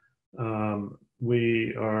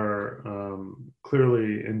 we are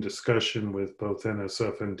clearly in discussion with both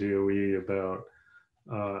NSF and DOE about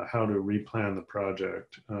how to replan the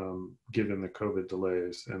project given the COVID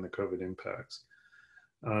delays and the COVID impacts.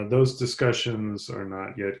 Those discussions are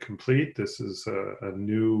not yet complete. This is a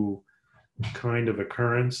new kind of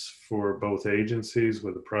occurrence for both agencies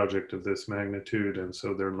with a project of this magnitude, and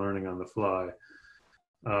so they're learning on the fly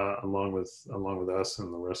along with us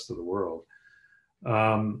and the rest of the world.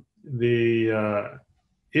 The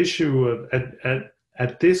issue of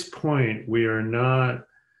at this point, we are not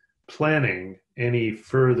planning any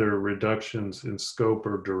further reductions in scope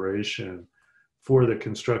or duration for the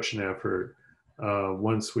construction effort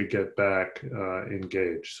once we get back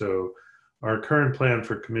engaged. So our current plan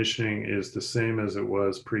for commissioning is the same as it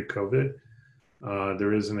was pre-COVID.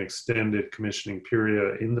 There is an extended commissioning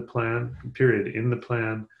period in the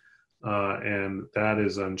plan, and that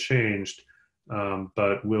is unchanged.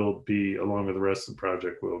 But will be, along with the rest of the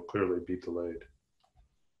project, will clearly be delayed.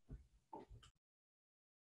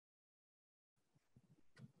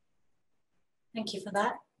 Thank you for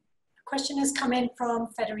that. A question has come in from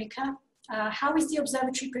Federica. How is the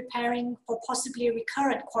observatory preparing for possibly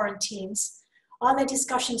recurrent quarantines? Are there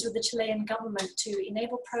discussions with the Chilean government to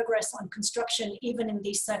enable progress on construction even in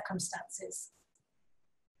these circumstances?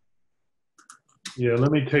 Yeah,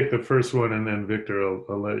 let me take the first one, and then Victor,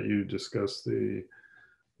 I'll let you discuss the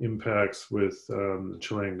impacts with the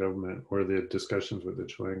Chilean government, or the discussions with the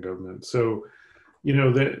Chilean government. So, you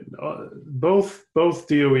know, both DOE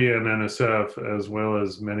and NSF, as well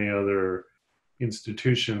as many other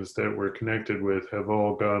institutions that we're connected with, have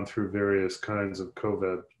all gone through various kinds of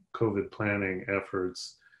COVID planning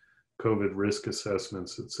efforts, COVID risk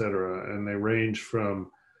assessments, et cetera. And they range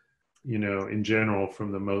from, you know, in general,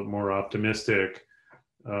 from the more optimistic,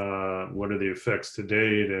 what are the effects to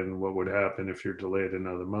date and what would happen if you're delayed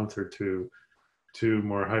another month or two, to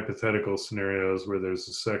more hypothetical scenarios where there's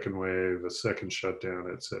a second wave, a second shutdown,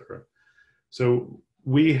 et cetera. So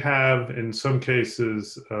we have, in some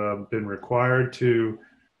cases, been required to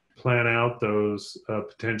plan out those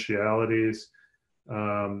potentialities,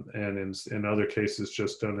 and in other cases,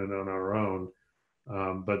 just done it on our own.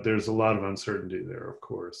 But there's a lot of uncertainty there, of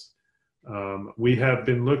course. We have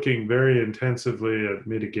been looking very intensively at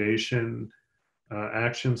mitigation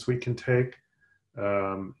actions we can take,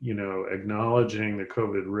 you know, acknowledging the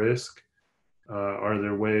COVID risk. Are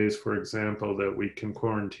there ways, for example, that we can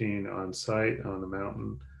quarantine on site on the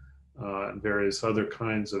mountain, and various other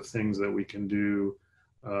kinds of things that we can do,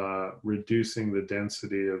 reducing the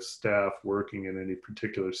density of staff working in any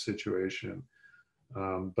particular situation.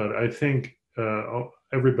 But I think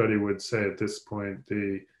everybody would say at this point,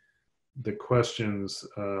 the questions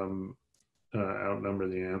outnumber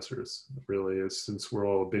the answers, really, since we're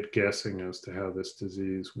all a bit guessing as to how this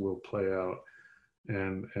disease will play out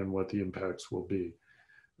and what the impacts will be.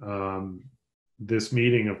 This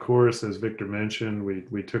meeting, of course, as Victor mentioned,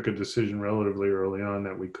 we took a decision relatively early on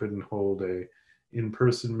that we couldn't hold a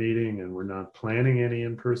in-person meeting, and we're not planning any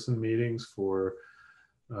in-person meetings for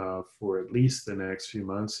at least the next few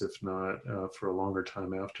months, if not for a longer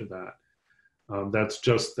time after that. That's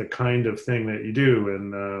just the kind of thing that you do,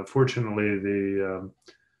 and fortunately,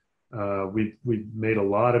 we made a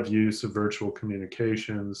lot of use of virtual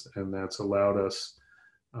communications, and that's allowed us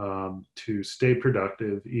to stay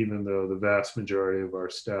productive, even though the vast majority of our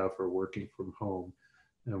staff are working from home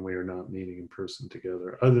and we are not meeting in person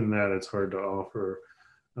together. Other than that, it's hard to offer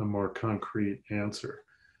a more concrete answer.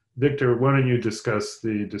 Victor, why don't you discuss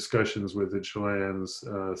the discussions with the Chileans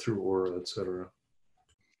through Aura, et cetera?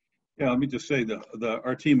 Yeah, let me just say that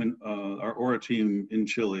our team, our Aura team in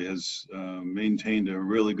Chile has maintained a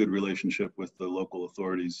really good relationship with the local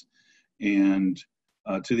authorities. And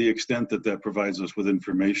to the extent that that provides us with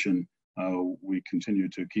information, we continue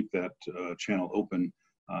to keep that channel open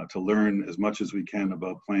to learn as much as we can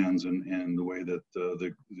about plans and the way that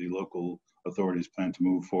the local authorities plan to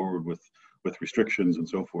move forward with restrictions and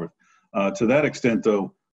so forth. To that extent,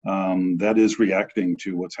 though, that is reacting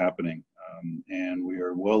to what's happening. And we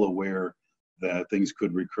are well aware that things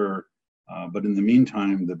could recur. But in the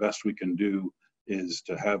meantime, the best we can do is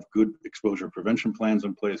to have good exposure prevention plans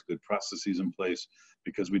in place, good processes in place,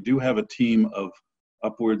 because we do have a team of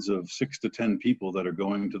upwards of 6 to 10 people that are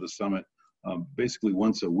going to the summit basically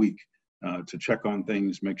once a week to check on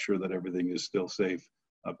things, make sure that everything is still safe,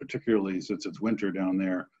 particularly since it's winter down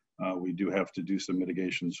there. We do have to do some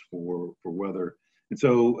mitigations for weather. And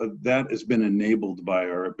so that has been enabled by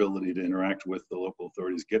our ability to interact with the local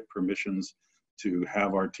authorities, get permissions to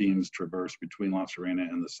have our teams traverse between La Serena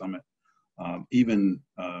and the summit, even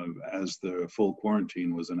as the full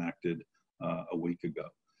quarantine was enacted a week ago.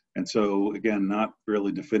 And so again, not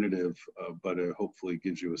really definitive, but it hopefully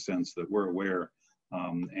gives you a sense that we're aware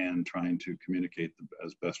and trying to communicate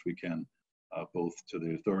as best we can, both to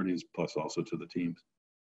the authorities plus also to the teams.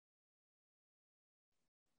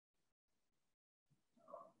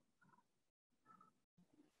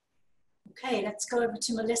 Okay, let's go over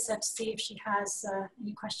to Melissa to see if she has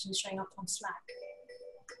any questions showing up on Slack.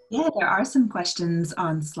 Yeah, there are some questions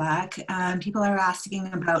on Slack. People are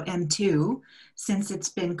asking about M2, since it's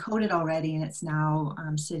been coded already and it's now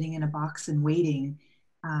sitting in a box and waiting.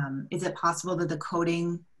 Is it possible that the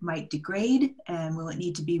coding might degrade, and will it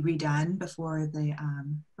need to be redone before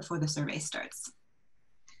the survey starts?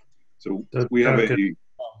 So we have a.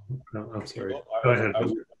 No, I'm sorry. Go ahead.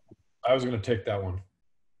 I was going to take that one,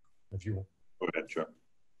 if you will. Go ahead, Chuck.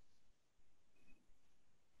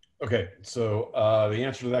 Okay, so the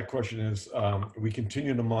answer to that question is we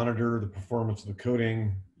continue to monitor the performance of the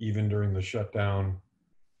coding even during the shutdown.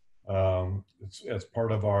 It's as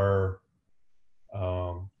part of our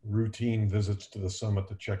routine visits to the summit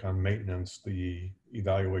to check on maintenance. The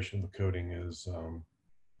evaluation of the coding is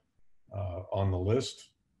on the list.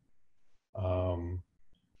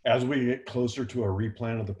 As we get closer to a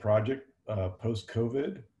replan of the project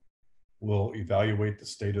post-COVID, we'll evaluate the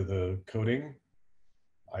state of the coding.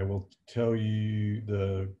 I will tell you,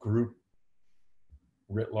 the group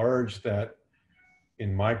writ large, that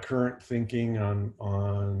in my current thinking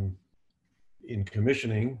in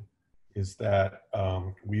commissioning is that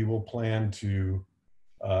we will plan to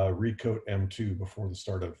recoat M2 before the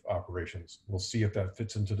start of operations. We'll see if that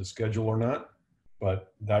fits into the schedule or not,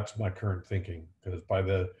 but that's my current thinking, because by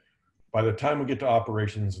the time we get to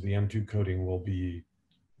operations, the M2 coating will be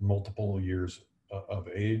multiple years of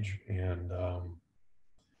age, and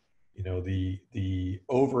you know, the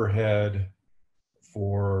overhead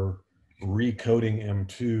for recoating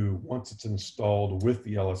M2 once it's installed with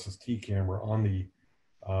the LSST camera on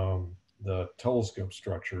the telescope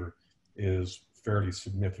structure is fairly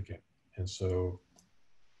significant. And so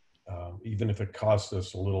even if it costs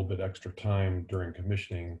us a little bit extra time during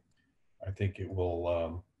commissioning, I think it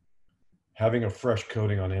will, having a fresh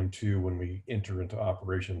coating on M2 when we enter into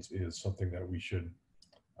operations is something that we should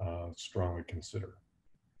strongly consider.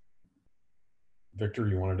 Victor,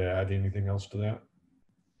 you wanted to add anything else to that?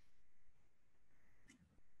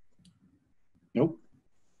 Nope.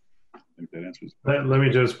 I think that answers. Let me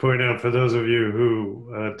just point out, for those of you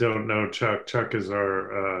who don't know Chuck, Chuck is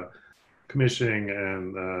our commissioning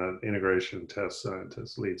and integration test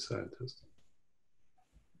scientist, lead scientist.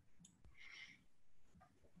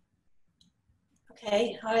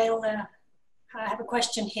 Okay, I have a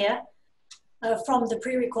question here from the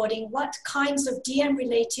pre-recording. What kinds of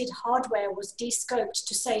DM-related hardware was de-scoped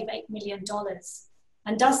to save $8 million?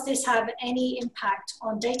 And does this have any impact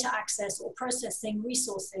on data access or processing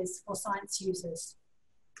resources for science users?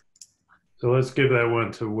 So let's give that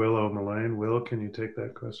one to Will O'Mullane. Will, can you take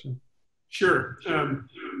that question? Sure. I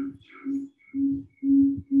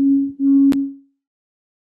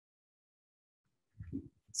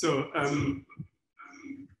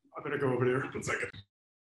better go over there. 1 second.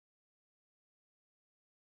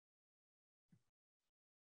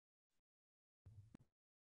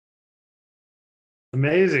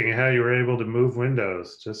 Amazing how you were able to move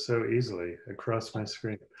windows just so easily across my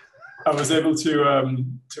screen. I was able to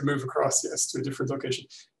move across, yes, to a different location.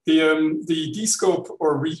 The descope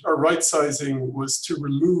or right sizing was to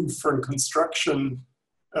remove from construction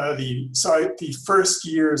the first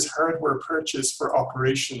year's hardware purchase for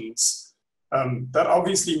operations. That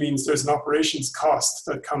obviously means there's an operations cost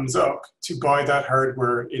that comes up to buy that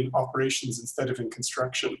hardware in operations instead of in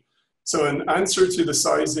construction. So in answer to the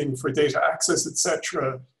sizing for data access,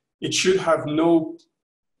 etc., it should have no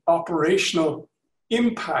operational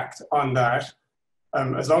impact on that,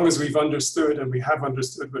 as long as we've understood, and we have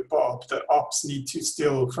understood with Bob, that ops need to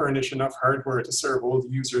still furnish enough hardware to serve all the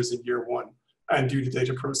users in year one and do the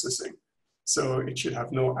data processing. So it should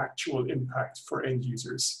have no actual impact for end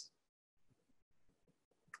users.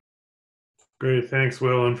 Great, thanks,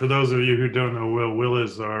 Will. And for those of you who don't know Will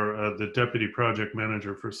is the Deputy Project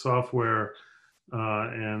Manager for software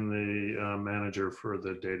and the manager for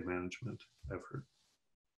the data management effort.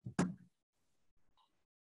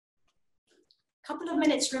 Couple of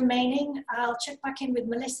minutes remaining. I'll check back in with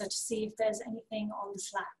Melissa to see if there's anything on the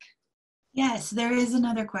Slack. Yes, there is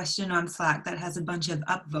another question on Slack that has a bunch of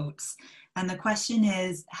upvotes. And the question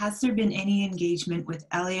is, has there been any engagement with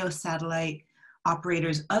LEO satellite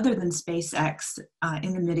operators other than SpaceX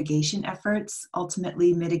in the mitigation efforts?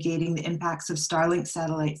 Ultimately, mitigating the impacts of Starlink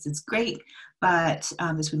satellites is great, but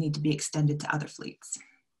this would need to be extended to other fleets.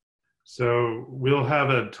 So we'll have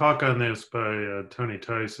a talk on this by Tony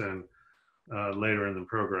Tyson later in the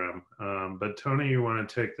program. But Tony, you want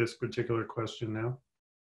to take this particular question now?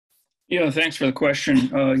 Yeah, thanks for the question.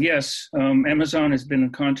 Yes, Amazon has been in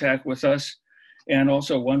contact with us and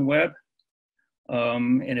also OneWeb.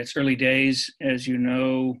 In its early days, as you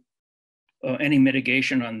know, any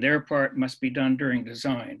mitigation on their part must be done during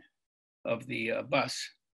design of the bus.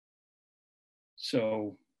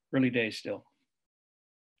 So early days still.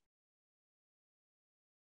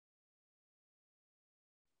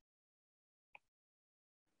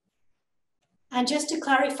 And just to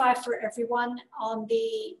clarify for everyone, on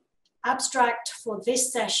the abstract for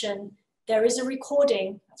this session, there is a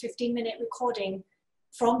recording, a 15-minute recording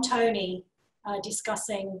from Tony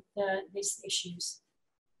discussing these issues.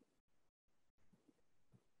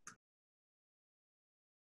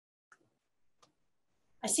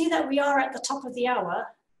 I see that we are at the top of the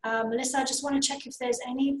hour. Melissa, I just want to check if there's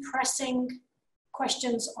any pressing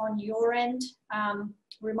questions on your end.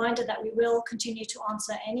 Reminder that we will continue to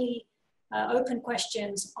answer any open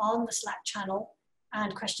questions on the Slack channel,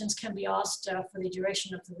 and questions can be asked for the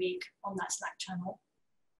duration of the week on that Slack channel.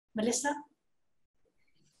 Melissa?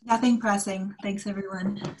 Nothing pressing. Thanks,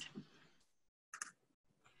 everyone.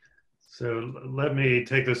 So let me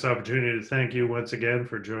take this opportunity to thank you once again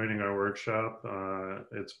for joining our workshop.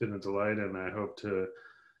 It's been a delight, and I hope to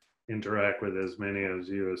interact with as many of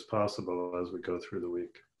you as possible as we go through the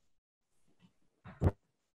week.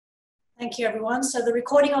 Thank you, everyone. So the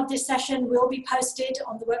recording of this session will be posted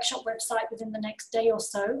on the workshop website within the next day or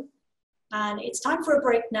so. And it's time for a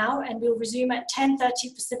break now, and we'll resume at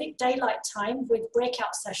 10:30 Pacific Daylight Time with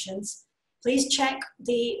breakout sessions. Please check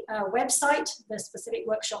the website, the specific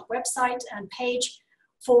workshop website and page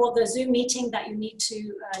for the Zoom meeting that you need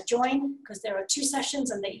to join, because there are 2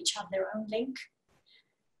 sessions and they each have their own link.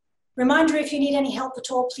 Reminder, if you need any help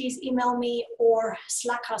at all, please email me or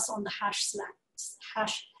Slack us on the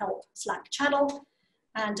 #help Slack channel.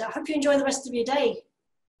 And I hope you enjoy the rest of your day.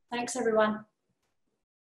 Thanks, everyone.